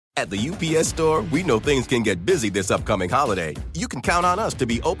At the UPS Store, we know things can get busy this upcoming holiday. You can count on us to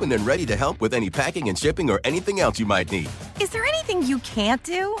be open and ready to help with any packing and shipping or anything else you might need. Is there anything you can't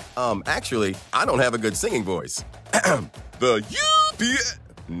do? Actually, I don't have a good singing voice. The UPS...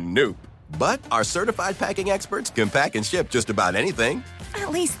 Nope. But our certified packing experts can pack and ship just about anything.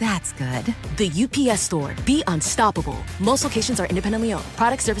 At least that's good. The UPS Store. Be unstoppable. Most locations are independently owned.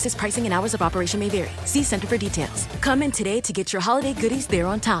 Product, services, pricing, and hours of operation may vary. See Center for details. Come in today to get your holiday goodies there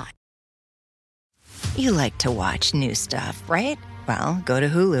on time. You like to watch new stuff, right? Well, go to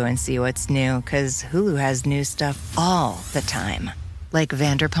Hulu and see what's new, because Hulu has new stuff all the time. Like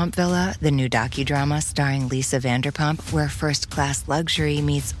Vanderpump Villa, the new docudrama starring Lisa Vanderpump, where first-class luxury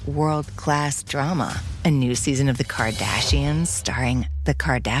meets world-class drama. A new season of The Kardashians starring The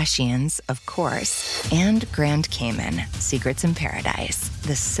Kardashians, of course. And Grand Cayman, Secrets in Paradise,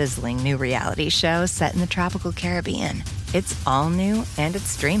 the sizzling new reality show set in the tropical Caribbean. It's all new and it's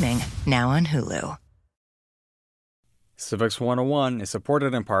streaming now on Hulu. Civics 101 is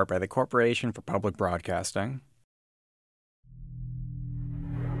supported in part by the Corporation for Public Broadcasting.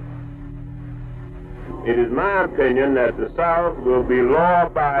 It is my opinion that the South will be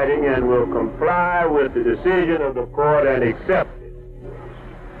law-abiding and will comply with the decision of the court and accept it.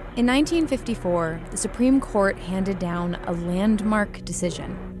 In 1954, the Supreme Court handed down a landmark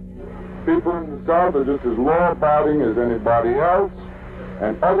decision. People in the South are just as law-abiding as anybody else,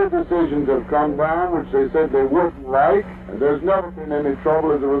 and other decisions have come down which they said they wouldn't like, and there's never been any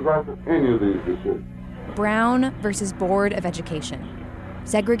trouble as a result of any of these decisions. Brown versus Board of Education.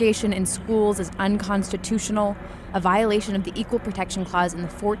 Segregation in schools is unconstitutional, a violation of the Equal Protection Clause in the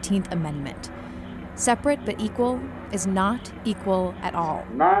 14th Amendment. Separate but equal is not equal at all.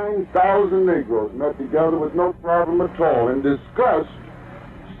 9,000 Negroes met together with no problem at all and discussed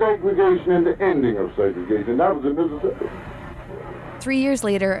segregation and the ending of segregation. That was in Mississippi. 3 years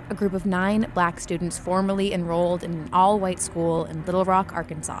later, a group of 9 black students formally enrolled in an all-white school in Little Rock,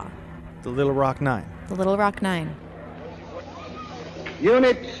 Arkansas. The Little Rock Nine. The Little Rock Nine.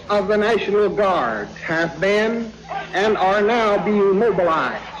 Units of the National Guard have been and are now being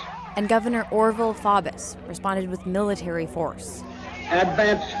mobilized. And Governor Orville Faubus responded with military force.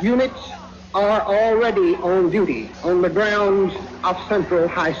 Advanced units are already on duty on the grounds of Central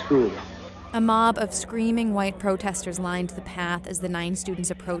High School. A mob of screaming white protesters lined the path as the 9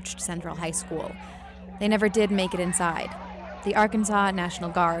 students approached Central High School. They never did make it inside. The Arkansas National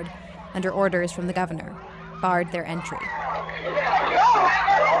Guard, under orders from the governor, barred their entry.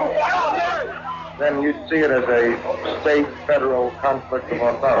 Then you'd see it as a state-federal conflict of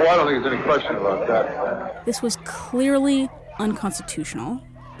authority. Oh, I don't think there's any question about that. This was clearly unconstitutional,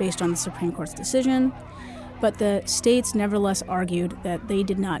 based on the Supreme Court's decision, but the states nevertheless argued that they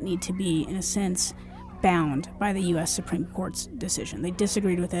did not need to be, in a sense, bound by the U.S. Supreme Court's decision. They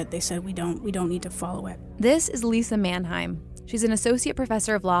disagreed with it. They said, we don't need to follow it. This is Lisa Manheim. She's an associate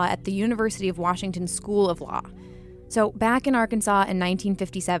professor of law at the University of Washington School of Law. So back in Arkansas in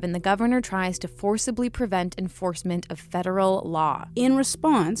 1957, the governor tries to forcibly prevent enforcement of federal law. In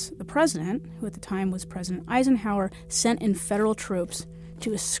response, the president, who at the time was President Eisenhower, sent in federal troops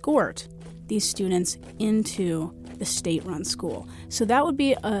to escort these students into the state-run school. So that would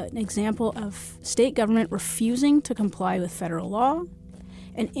be an example of state government refusing to comply with federal law.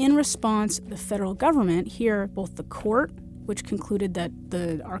 And in response, the federal government, here, both the court, which concluded that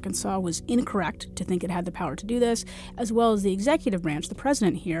the Arkansas was incorrect to think it had the power to do this, as well as the executive branch, the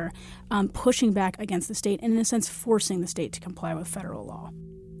president here, pushing back against the state and, in a sense, forcing the state to comply with federal law.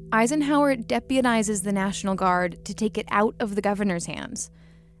 Eisenhower deputizes the National Guard to take it out of the governor's hands.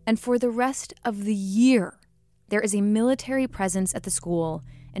 And for the rest of the year, there is a military presence at the school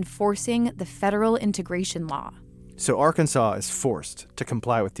enforcing the federal integration law. So Arkansas is forced to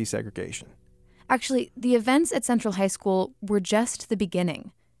comply with desegregation. Actually, the events at Central High School were just the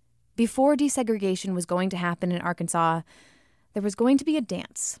beginning. Before desegregation was going to happen in Arkansas, there was going to be a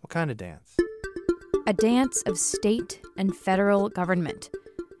dance. What kind of dance? A dance of state and federal government,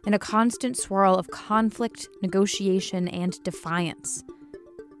 in a constant swirl of conflict, negotiation, and defiance.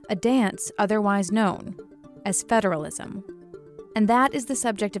 A dance otherwise known as federalism. And that is the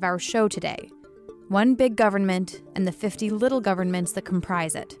subject of our show today. One big government and the 50 little governments that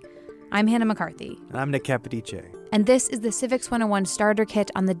comprise it. I'm Hannah McCarthy. And I'm Nick Capodice. And this is the Civics 101 starter kit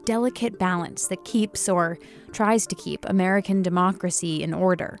on the delicate balance that keeps or tries to keep American democracy in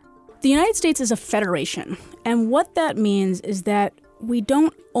order. The United States is a federation, and what that means is that we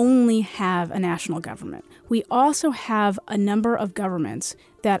don't only have a national government. We also have a number of governments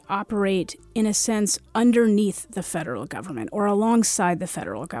that operate, in a sense, underneath the federal government or alongside the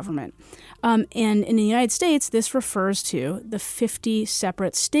federal government. And in the United States, this refers to the 50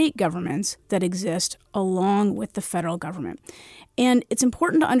 separate state governments that exist along with the federal government. And it's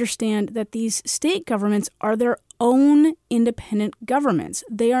important to understand that these state governments are their own independent governments.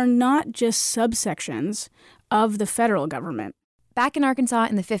 They are not just subsections of the federal government. Back in Arkansas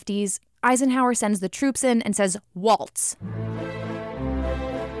in the 50s, Eisenhower sends the troops in and says, "Waltz."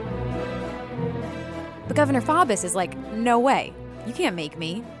 But Governor Faubus is like, "No way. You can't make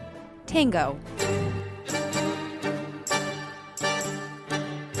me. Tango."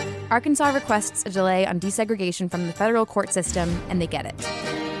 Arkansas requests a delay on desegregation from the federal court system, and they get it.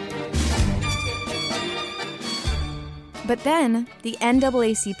 But then, the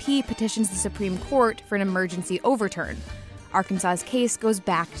NAACP petitions the Supreme Court for an emergency overturn. Arkansas's case goes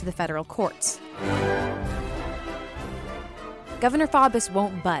back to the federal courts. Governor Faubus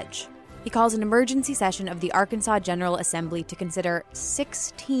won't budge. He calls an emergency session of the Arkansas General Assembly to consider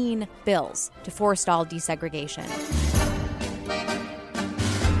 16 bills to forestall desegregation.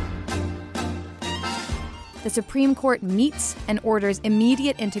 The Supreme Court meets and orders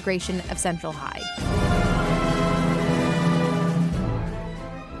immediate integration of Central High.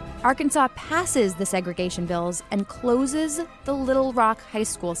 Arkansas passes the segregation bills and closes the Little Rock High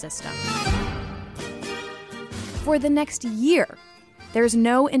School system. For the next year, there's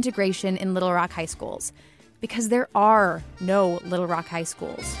no integration in Little Rock high schools because there are no Little Rock high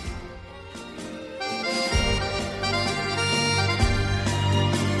schools.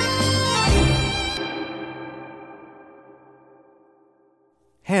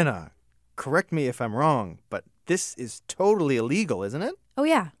 Hannah, correct me if I'm wrong, but this is totally illegal, isn't it? Oh,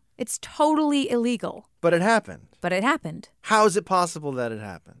 yeah. It's totally illegal. But it happened. But it happened. How is it possible that it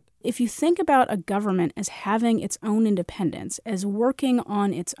happened? If you think about a government as having its own independence, as working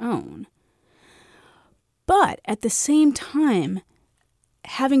on its own, but at the same time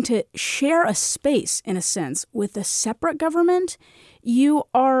having to share a space, in a sense, with a separate government, you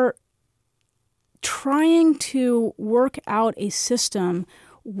are trying to work out a system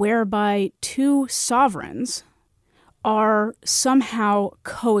whereby two sovereigns are somehow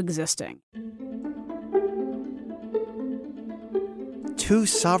coexisting. Two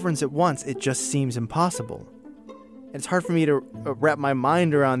sovereigns at once, it just seems impossible. It's hard for me to wrap my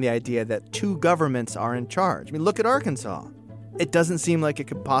mind around the idea that two governments are in charge. I mean, look at Arkansas. It doesn't seem like it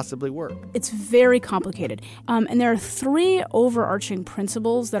could possibly work. It's very complicated. And there are three overarching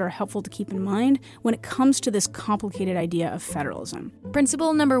principles that are helpful to keep in mind when it comes to this complicated idea of federalism.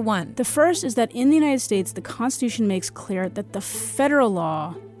 Principle number one. The first is that in the United States, the Constitution makes clear that the federal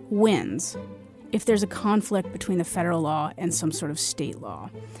law wins if there's a conflict between the federal law and some sort of state law.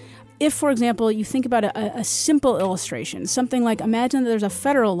 If, for example, you think about a simple illustration, something like imagine that there's a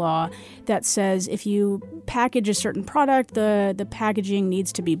federal law that says if you package a certain product, the packaging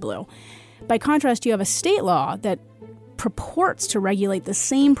needs to be blue. By contrast, you have a state law that purports to regulate the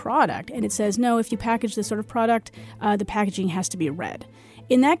same product, and it says, no, if you package this sort of product, the packaging has to be red.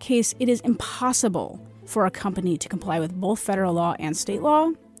 In that case, it is impossible for a company to comply with both federal law and state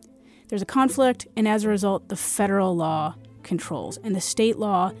law. There's a conflict, and as a result, the federal law controls, and the state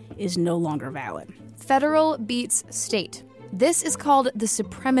law is no longer valid. Federal beats state. This is called the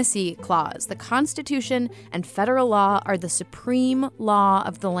Supremacy Clause. The Constitution and federal law are the supreme law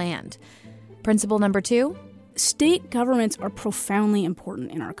of the land. Principle number two. State governments are profoundly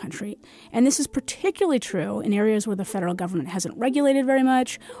important in our country, and this is particularly true in areas where the federal government hasn't regulated very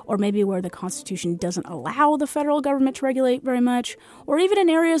much, or maybe where the Constitution doesn't allow the federal government to regulate very much, or even in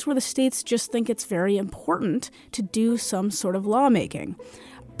areas where the states just think it's very important to do some sort of lawmaking.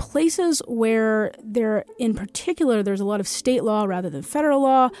 Places where in particular there's a lot of state law rather than federal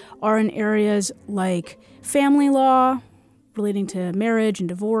law are in areas like family law, relating to marriage and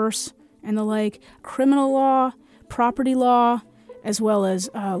divorce, and the like, criminal law, property law, as well as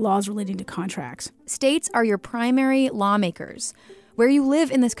laws relating to contracts. States are your primary lawmakers. Where you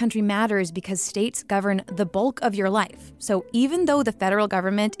live in this country matters because states govern the bulk of your life. So even though the federal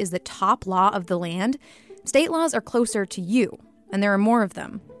government is the top law of the land, state laws are closer to you, and there are more of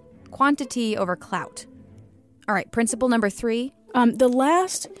them. Quantity over clout. All right, principle number three. The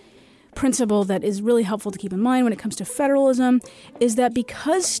last principle that is really helpful to keep in mind when it comes to federalism is that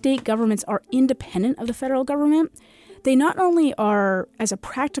because state governments are independent of the federal government, they not only are, as a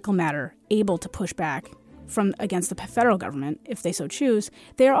practical matter, able to push back against the federal government if they so choose,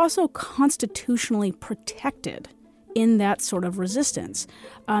 they are also constitutionally protected in that sort of resistance.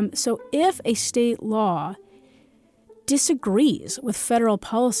 So if a state law disagrees with federal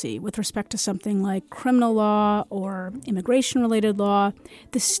policy with respect to something like criminal law or immigration-related law,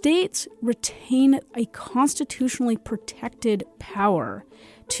 the states retain a constitutionally protected power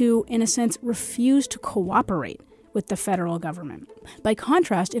to, in a sense, refuse to cooperate with the federal government. By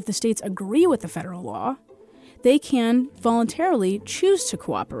contrast, if the states agree with the federal law, they can voluntarily choose to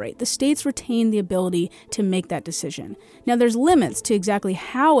cooperate. The states retain the ability to make that decision. Now, there's limits to exactly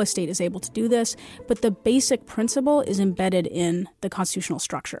how a state is able to do this, but the basic principle is embedded in the constitutional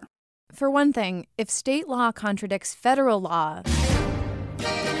structure. For one thing, if state law contradicts federal law,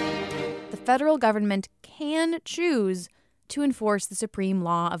 the federal government can choose to enforce the supreme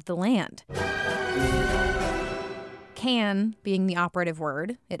law of the land. Can being the operative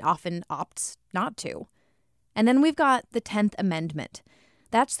word, it often opts not to. And then we've got the 10th Amendment.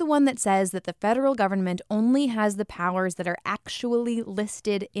 That's the one that says that the federal government only has the powers that are actually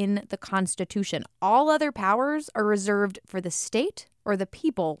listed in the Constitution. All other powers are reserved for the state or the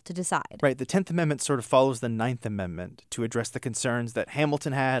people to decide. Right. The 10th Amendment sort of follows the 9th Amendment to address the concerns that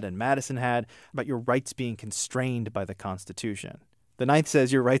Hamilton had and Madison had about your rights being constrained by the Constitution. The 9th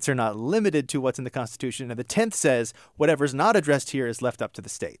says your rights are not limited to what's in the Constitution, and the 10th says whatever's not addressed here is left up to the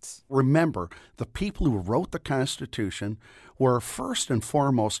states. Remember, the people who wrote the Constitution were first and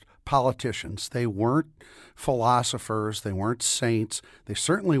foremost politicians. They weren't philosophers, they weren't saints, they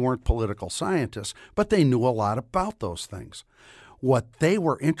certainly weren't political scientists, but they knew a lot about those things. What they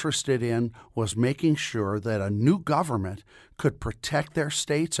were interested in was making sure that a new government could protect their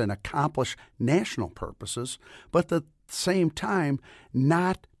states and accomplish national purposes, but at the same time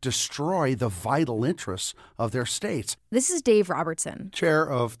not destroy the vital interests of their states. This is Dave Robertson, chair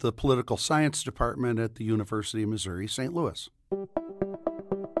of the political science department at the University of Missouri St. Louis.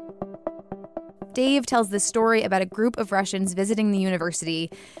 Dave tells this story about a group of Russians visiting the university.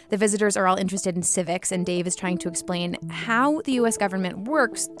 The visitors are all interested in civics, and Dave is trying to explain how the U.S. government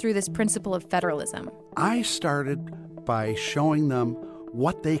works through this principle of federalism. I started by showing them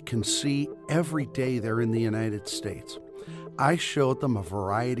what they can see every day they're in the United States. I showed them a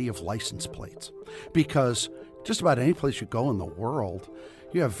variety of license plates because just about any place you go in the world,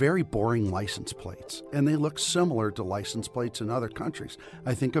 you have very boring license plates, and they look similar to license plates in other countries.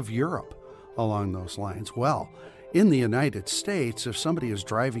 I think of Europe along those lines. Well, in the United States, if somebody is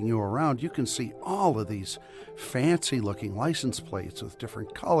driving you around, you can see all of these fancy-looking license plates with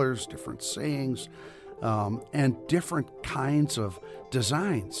different colors, different sayings, and different kinds of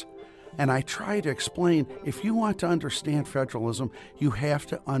designs. And I try to explain, if you want to understand federalism, you have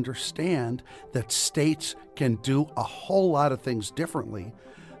to understand that states can do a whole lot of things differently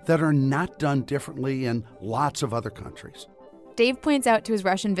that are not done differently in lots of other countries. Dave points out to his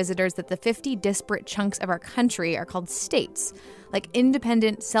Russian visitors that the 50 disparate chunks of our country are called states, like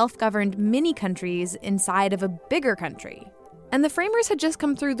independent, self-governed mini-countries inside of a bigger country. And the framers had just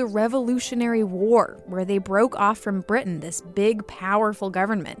come through the Revolutionary War, where they broke off from Britain, this big, powerful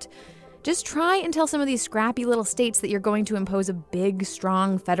government. Just try and tell some of these scrappy little states that you're going to impose a big,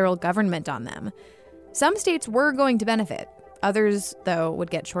 strong federal government on them. Some states were going to benefit. Others, though,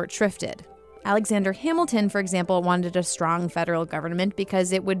 would get short-shrifted. Alexander Hamilton, for example, wanted a strong federal government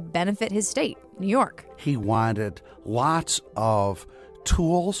because it would benefit his state, New York. He wanted lots of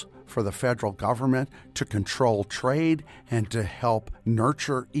tools for the federal government to control trade and to help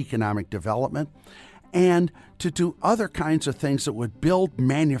nurture economic development and to do other kinds of things that would build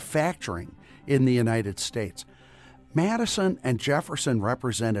manufacturing in the United States. Madison and Jefferson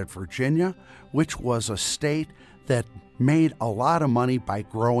represented Virginia, which was a state that made a lot of money by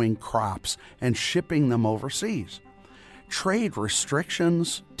growing crops and shipping them overseas. Trade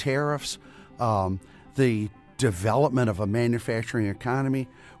restrictions, tariffs, the development of a manufacturing economy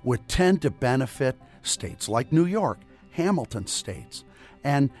would tend to benefit states like New York, Hamilton states,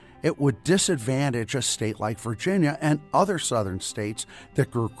 and it would disadvantage a state like Virginia and other southern states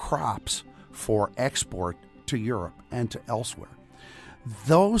that grew crops for export to Europe and to elsewhere.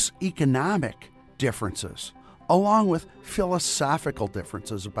 Those economic differences, along with philosophical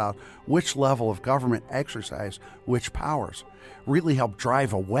differences about which level of government exercise which powers, really helped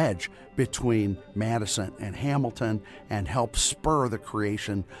drive a wedge between Madison and Hamilton and help spur the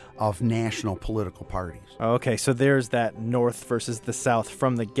creation of national political parties. Okay, so there's that North versus the South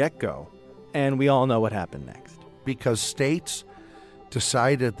from the get-go, and we all know what happened next. Because states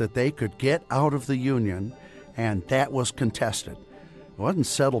decided that they could get out of the Union, and that was contested. It wasn't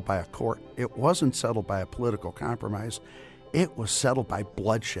settled by a court. It wasn't settled by a political compromise. It was settled by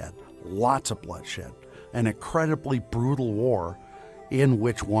bloodshed, lots of bloodshed, an incredibly brutal war in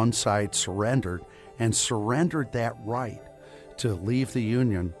which one side surrendered that right to leave the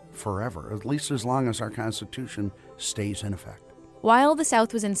Union forever, at least as long as our Constitution stays in effect. While the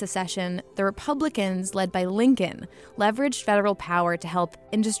South was in secession, the Republicans, led by Lincoln, leveraged federal power to help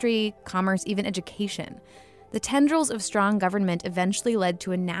industry, commerce, even education. The tendrils of strong government eventually led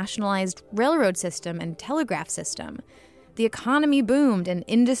to a nationalized railroad system and telegraph system. The economy boomed and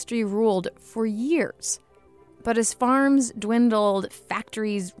industry ruled for years. But as farms dwindled,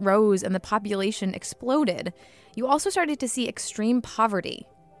 factories rose, and the population exploded, you also started to see extreme poverty.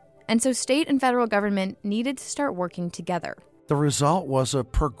 And so state and federal government needed to start working together. The result was a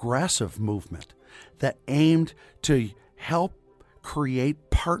progressive movement that aimed to help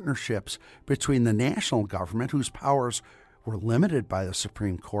create partnerships between the national government, whose powers were limited by the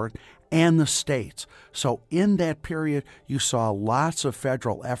Supreme Court, and the states. So in that period, you saw lots of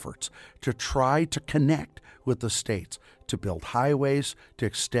federal efforts to try to connect with the states, to build highways, to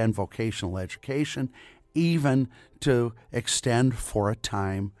extend vocational education, even to extend for a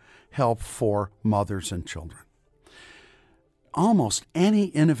time help for mothers and children. Almost any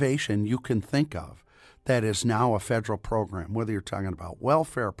innovation you can think of that is now a federal program, whether you're talking about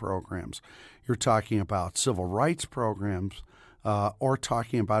welfare programs, you're talking about civil rights programs, or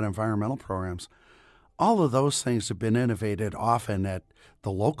talking about environmental programs, all of those things have been innovated often at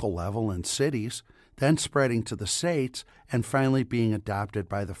the local level in cities, then spreading to the states, and finally being adopted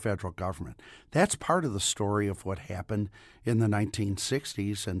by the federal government. That's part of the story of what happened in the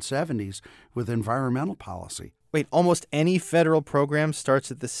 1960s and 70s with environmental policy. Wait, almost any federal program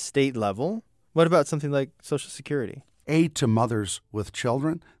starts at the state level? What about something like Social Security? Aid to mothers with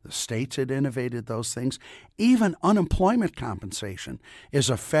children, the states had innovated those things. Even unemployment compensation is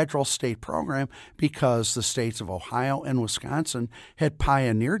a federal state program because the states of Ohio and Wisconsin had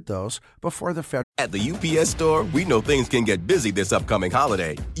pioneered those before the federal. At the UPS Store, we know things can get busy this upcoming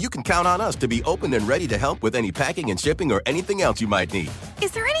holiday. You can count on us to be open and ready to help with any packing and shipping or anything else you might need.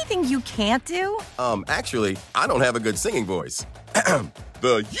 Is there anything you can't do? Actually, I don't have a good singing voice.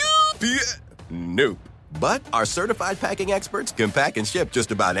 The UPS... Nope. But our certified packing experts can pack and ship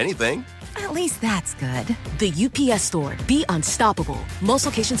just about anything. At least that's good. The UPS Store. Be unstoppable. Most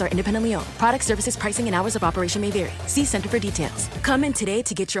locations are independently owned. Product, services, pricing, and hours of operation may vary. See Center for details. Come in today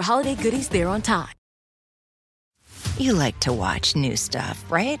to get your holiday goodies there on time. You like to watch new stuff,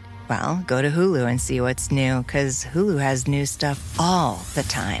 right? Well, go to Hulu and see what's new, because Hulu has new stuff all the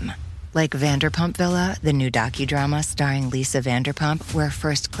time. Like Vanderpump Villa, the new docudrama starring Lisa Vanderpump, where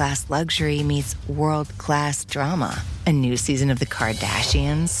first-class luxury meets world-class drama. A new season of The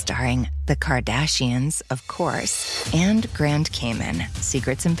Kardashians starring The Kardashians, of course. And Grand Cayman,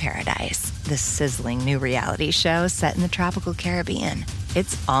 Secrets in Paradise, the sizzling new reality show set in the tropical Caribbean.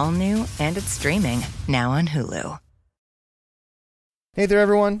 It's all new and it's streaming now on Hulu. Hey there,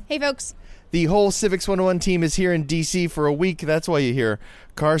 everyone. Hey, folks. The whole Civics 101 team is here in D.C. for a week. That's why you hear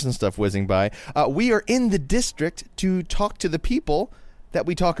cars and stuff whizzing by. We are in the district to talk to the people that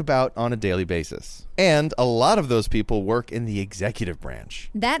we talk about on a daily basis. And a lot of those people work in the executive branch.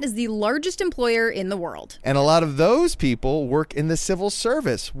 That is the largest employer in the world. And a lot of those people work in the civil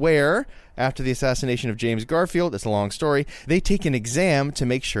service, where, after the assassination of James Garfield, it's a long story, they take an exam to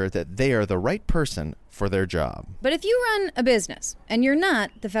make sure that they are the right person for their job. But if you run a business and you're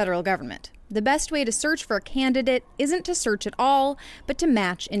not the federal government, the best way to search for a candidate isn't to search at all, but to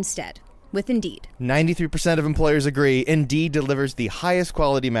match instead with Indeed. 93% of employers agree Indeed delivers the highest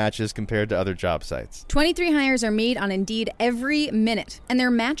quality matches compared to other job sites. 23 hires are made on Indeed every minute, and their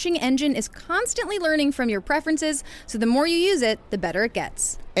matching engine is constantly learning from your preferences, so the more you use it, the better it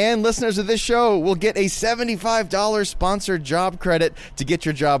gets. And listeners of this show will get a $75 sponsored job credit to get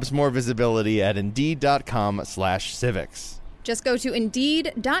your jobs more visibility at Indeed.com/civics. Just go to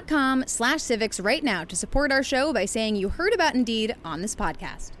Indeed.com/civics right now to support our show by saying you heard about Indeed on this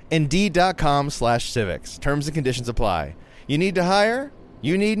podcast. Indeed.com/civics. Terms and conditions apply. You need to hire?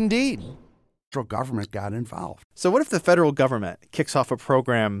 You need Indeed. The federal government got involved. So what if the federal government kicks off a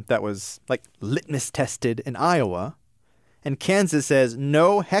program that was like litmus tested in Iowa, and Kansas says,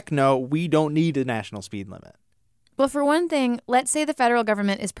 no, heck no, we don't need a national speed limit? Well, for one thing, let's say the federal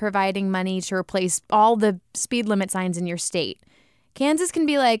government is providing money to replace all the speed limit signs in your state. Kansas can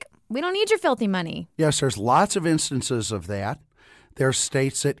be like, we don't need your filthy money. Yes, there's lots of instances of that. There are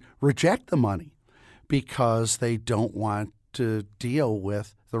states that reject the money because they don't want to deal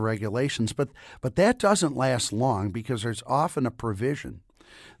with the regulations. But that doesn't last long, because there's often a provision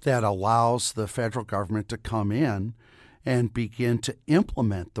that allows the federal government to come in and begin to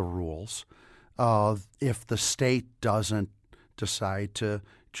implement the rules if the state doesn't decide to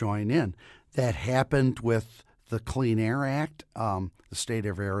join in. That happened with the Clean Air Act. The state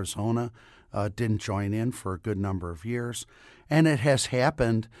of Arizona didn't join in for a good number of years. And it has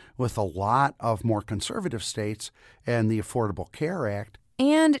happened with a lot of more conservative states and the Affordable Care Act.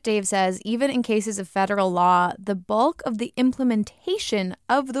 And Dave says, even in cases of federal law, the bulk of the implementation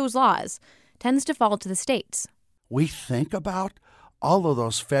of those laws tends to fall to the states. We think about all of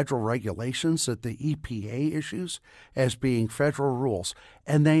those federal regulations that the EPA issues as being federal rules,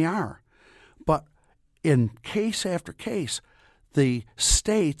 and they are. But in case after case, the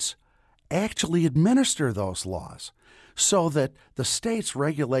states actually administer those laws so that the states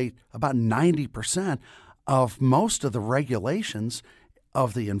regulate about 90% of most of the regulations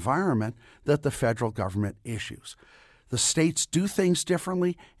of the environment that the federal government issues. The states do things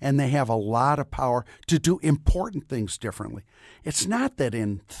differently, and they have a lot of power to do important things differently. It's not that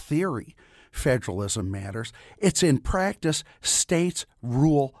in theory federalism matters. It's in practice, states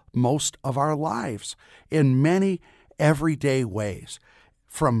rule most of our lives in many everyday ways,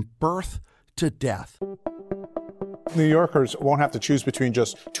 from birth to death. New Yorkers won't have to choose between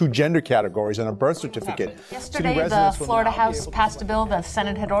just two gender categories on a birth certificate. Yesterday, the Florida House passed a bill the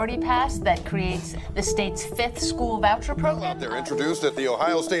Senate had already passed that creates the state's fifth school voucher program. They're introduced at the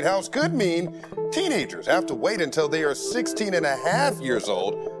Ohio State House could mean teenagers have to wait until they are 16 and a half years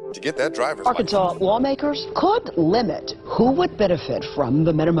old to get that driver's license. Arkansas lawmakers could limit who would benefit from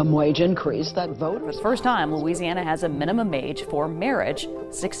the minimum wage increase. That vote was first time Louisiana has a minimum age for marriage,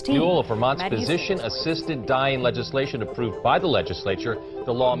 16. Fuel of Vermont's physician-assisted dying legislation approved by the legislature.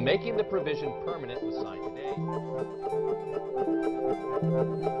 The law making the provision permanent was signed today.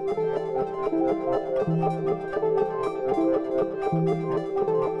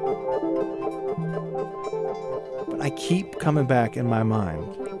 But I keep coming back in my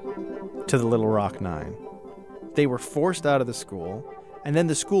mind to the Little Rock Nine. They were forced out of the school, and then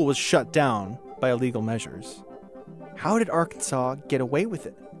the school was shut down by illegal measures. How did Arkansas get away with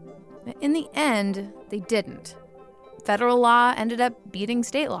it? In the end, they didn't. Federal law ended up beating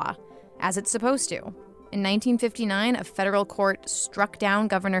state law, as it's supposed to. In 1959, a federal court struck down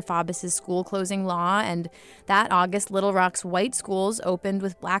Governor Faubus's school closing law, and that August, Little Rock's white schools opened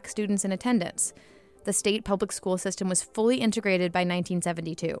with black students in attendance. The state public school system was fully integrated by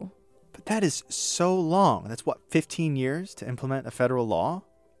 1972. But that is so long. That's 15 years to implement a federal law?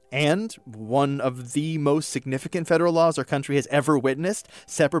 And one of the most significant federal laws our country has ever witnessed,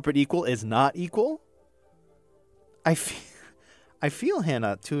 separate but equal is not equal? I feel,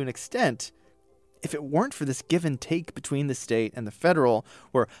 Hannah, to an extent, if it weren't for this give and take between the state and the federal,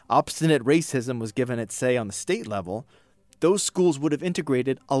 where obstinate racism was given its say on the state level, those schools would have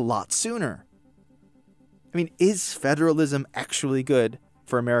integrated a lot sooner. I mean, is federalism actually good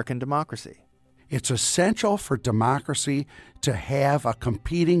for American democracy? It's essential for democracy to have a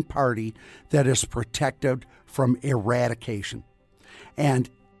competing party that is protected from eradication. And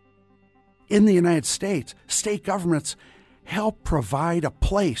in the United States, state governments help provide a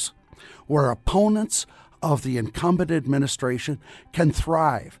place where opponents of the incumbent administration can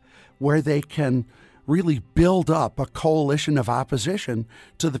thrive, where they can really build up a coalition of opposition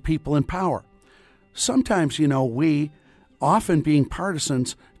to the people in power. Sometimes, we, often being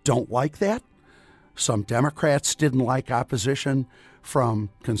partisans, don't like that. Some Democrats didn't like opposition from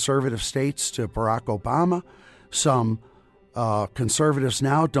conservative states to Barack Obama. Some conservatives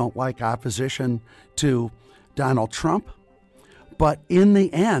now don't like opposition to Donald Trump. But in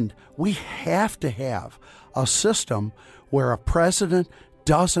the end, we have to have a system where a president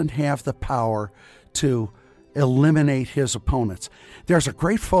doesn't have the power to eliminate his opponents. There's a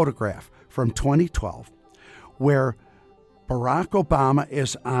great photograph from 2012 where Barack Obama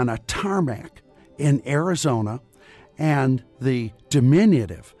is on a tarmac in Arizona, and the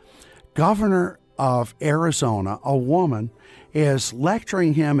diminutive governor of Arizona, a woman, is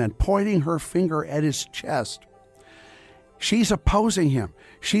lecturing him and pointing her finger at his chest. She's opposing him.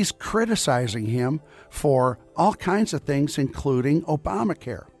 She's criticizing him for all kinds of things, including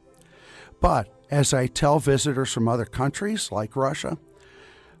Obamacare. But as I tell visitors from other countries like Russia,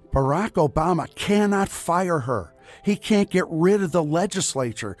 Barack Obama cannot fire her. He can't get rid of the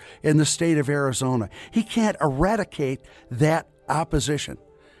legislature in the state of Arizona. He can't eradicate that opposition.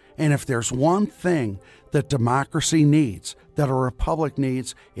 And if there's one thing that democracy needs, that a republic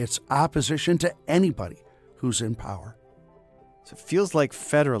needs, it's opposition to anybody who's in power. So it feels like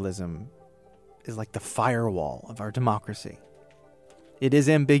federalism is like the firewall of our democracy. It is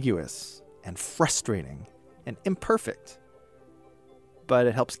ambiguous and frustrating and imperfect, but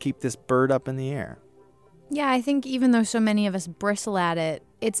it helps keep this bird up in the air. Yeah, I think even though so many of us bristle at it,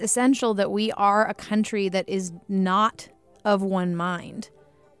 it's essential that we are a country that is not of one mind.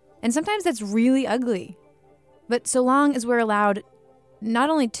 And sometimes that's really ugly. But so long as we're allowed not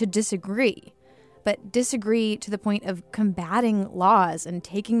only to disagree, but disagree to the point of combating laws and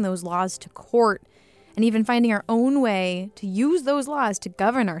taking those laws to court and even finding our own way to use those laws to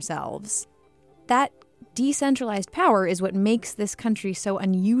govern ourselves, that decentralized power is what makes this country so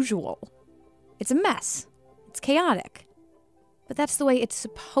unusual. It's a mess. It's chaotic. But that's the way it's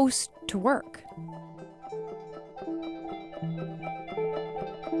supposed to work.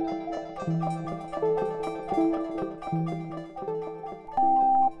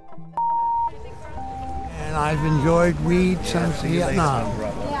 And I've enjoyed weed since Vietnam.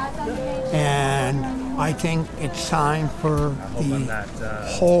 And I think it's time for the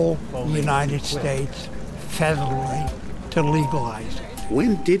whole United States federally to legalize it.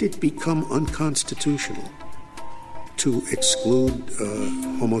 When did it become unconstitutional to exclude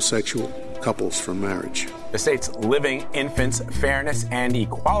homosexual couples from marriage? The state's Living Infants, Fairness, and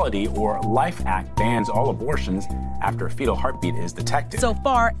Equality, or LIFE Act, bans all abortions after a fetal heartbeat is detected. So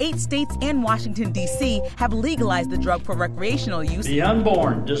far, 8 states and Washington, D.C. have legalized the drug for recreational use. The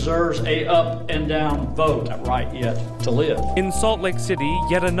unborn deserves a up and down vote, right yet to live. In Salt Lake City,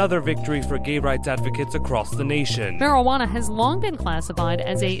 yet another victory for gay rights advocates across the nation. Marijuana has long been classified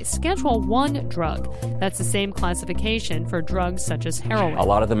as a Schedule I drug. That's the same classification for drugs such as heroin. A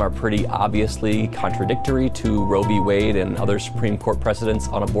lot of them are pretty obviously contradictory to Roe v. Wade and other Supreme Court precedents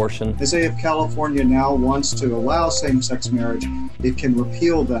on abortion. They say if California now wants to allow same-sex marriage, it can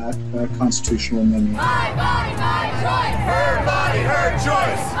repeal that constitutional amendment. My body, my choice. Her body, her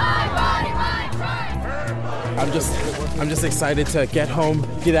choice. My body, my choice. Her body. I'm just excited to get home,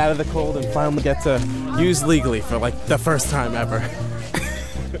 get out of the cold, and finally get to use legally for like the first time ever.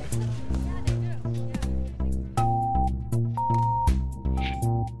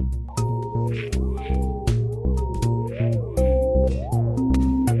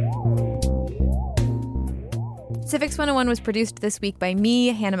 Civics 101 was produced this week by me,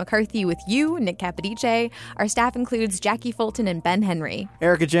 Hannah McCarthy, with you, Nick Capodice. Our staff includes Jackie Fulton and Ben Henry.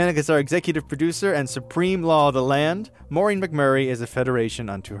 Erica Janik is our executive producer and supreme law of the land. Maureen McMurray is a federation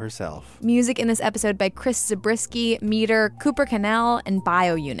unto herself. Music in this episode by Chris Zabriskie, Meter, Cooper Canal, and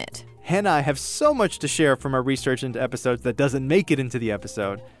BioUnit. Hannah and I have so much to share from our research into episodes that doesn't make it into the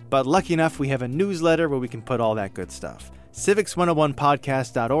episode, but lucky enough we have a newsletter where we can put all that good stuff.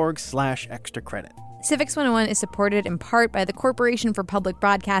 civics101podcast.org/extra credit. Civics 101 is supported in part by the Corporation for Public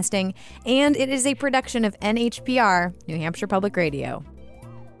Broadcasting, and it is a production of NHPR, New Hampshire Public Radio.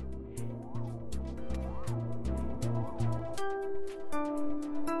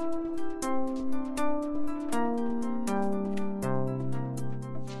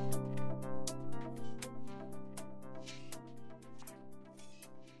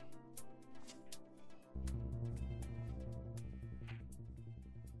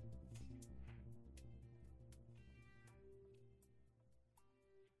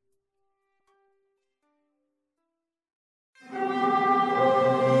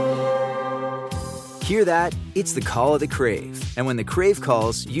 Hear that? It's the call of the Crave. And when the Crave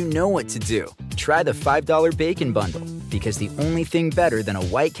calls, you know what to do. Try the $5 Bacon Bundle, because the only thing better than a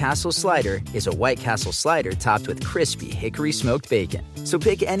White Castle slider is a White Castle slider topped with crispy hickory smoked bacon. So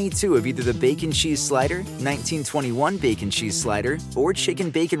pick any two of either the Bacon Cheese Slider, 1921 Bacon Cheese Slider, or Chicken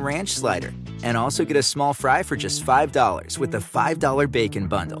Bacon Ranch Slider. And also get a small fry for just $5 with the $5 Bacon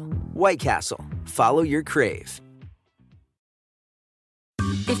Bundle. White Castle. Follow your Crave.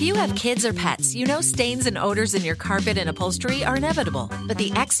 If you have kids or pets, you know stains and odors in your carpet and upholstery are inevitable. But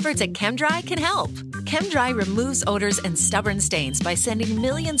the experts at ChemDry can help. ChemDry removes odors and stubborn stains by sending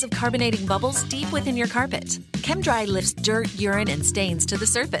millions of carbonating bubbles deep within your carpet. ChemDry lifts dirt, urine, and stains to the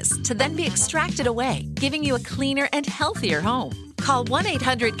surface to then be extracted away, giving you a cleaner and healthier home. Call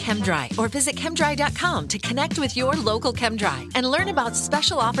 1-800-ChemDry or visit chemdry.com to connect with your local ChemDry and learn about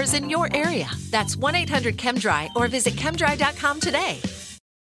special offers in your area. That's 1-800-ChemDry or visit chemdry.com today.